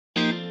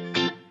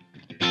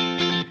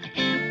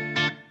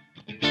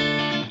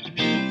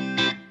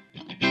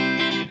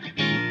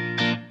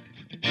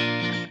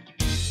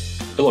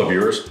Hello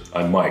viewers,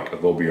 I'm Mike of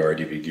OBR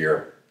ADV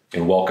Gear,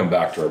 and welcome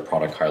back to our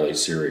product highlight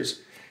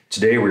series.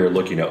 Today we are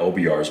looking at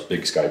OBR's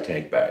Big Sky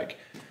Tank Bag,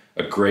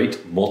 a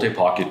great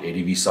multi-pocket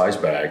ADV size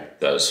bag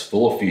that is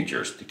full of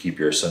features to keep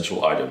your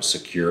essential items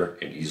secure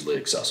and easily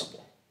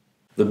accessible.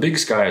 The Big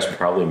Sky is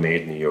proudly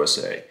made in the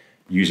USA,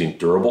 using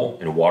durable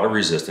and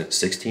water-resistant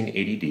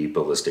 1680D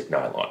ballistic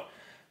nylon.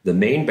 The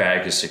main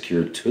bag is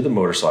secured to the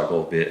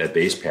motorcycle via a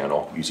base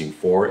panel using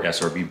 4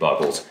 SRB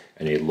buckles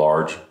and a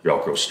large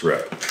Velcro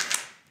strip.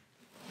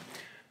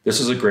 This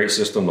is a great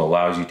system that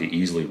allows you to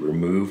easily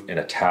remove and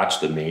attach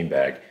the main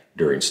bag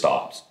during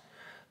stops.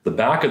 The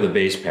back of the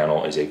base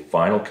panel is a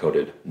vinyl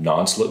coated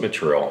non-slip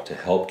material to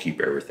help keep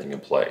everything in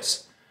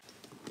place.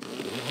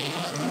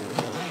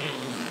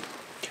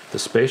 The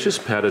spacious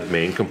padded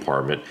main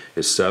compartment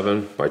is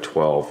 7 by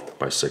 12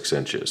 by 6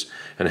 inches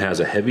and has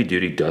a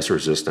heavy-duty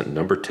dust-resistant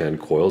number 10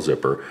 coil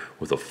zipper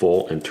with a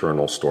full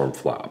internal storm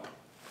flap.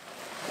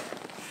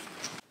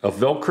 A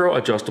Velcro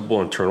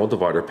adjustable internal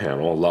divider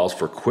panel allows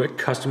for quick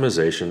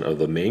customization of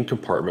the main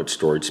compartment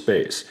storage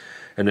space,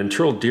 and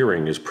internal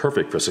D-ring is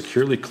perfect for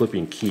securely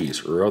clipping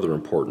keys or other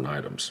important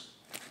items.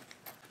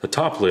 The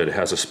top lid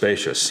has a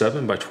spacious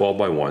 7 by 12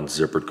 by 1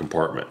 zippered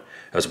compartment,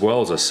 as well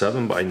as a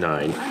 7 by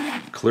 9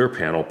 clear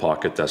panel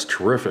pocket that's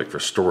terrific for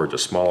storage of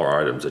smaller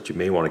items that you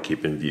may want to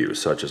keep in view,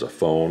 such as a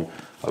phone,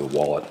 a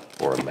wallet,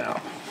 or a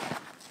map.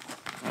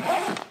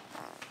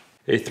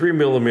 A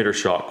 3mm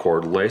shock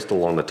cord laced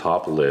along the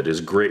top lid is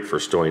great for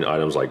stowing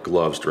items like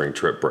gloves during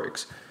trip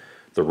breaks.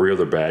 The rear of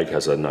the bag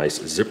has a nice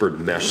zippered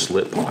mesh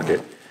slit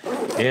pocket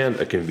and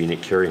a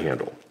convenient carry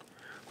handle.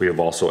 We have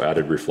also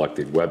added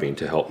reflective webbing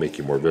to help make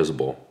you more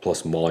visible,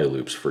 plus molly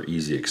loops for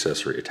easy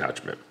accessory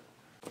attachment.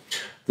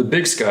 The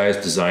Big Sky is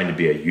designed to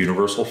be a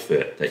universal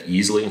fit that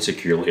easily and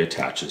securely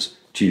attaches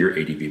to your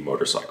ADV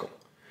motorcycle.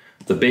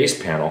 The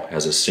base panel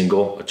has a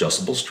single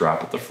adjustable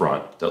strap at the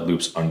front that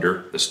loops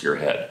under the steer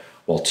head,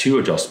 while 2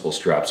 adjustable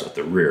straps at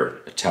the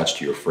rear attach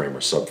to your frame or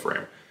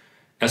subframe.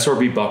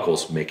 SRB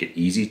buckles make it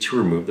easy to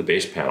remove the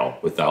base panel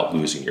without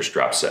losing your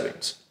strap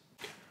settings.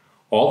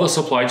 All the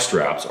supplied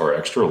straps are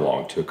extra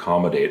long to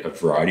accommodate a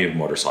variety of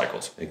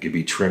motorcycles and can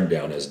be trimmed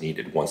down as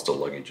needed once the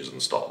luggage is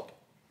installed.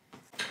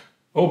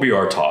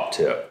 OBR top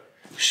tip.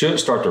 Should it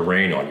start to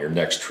rain on your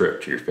next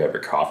trip to your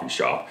favorite coffee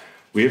shop,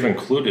 we have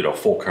included a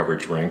full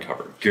coverage rain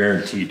cover,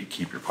 guaranteed to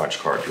keep your punch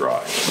card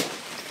dry.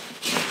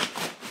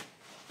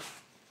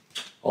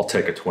 I'll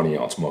take a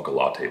 20-ounce mocha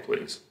latte,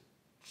 please.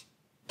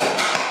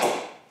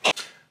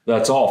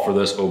 That's all for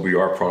this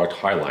OBR product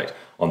highlight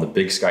on the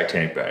Big Sky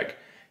Tank Bag.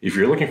 If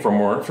you're looking for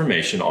more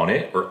information on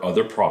it or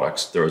other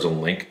products, there is a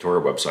link to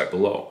our website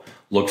below.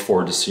 Look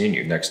forward to seeing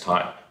you next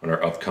time on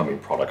our upcoming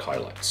product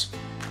highlights.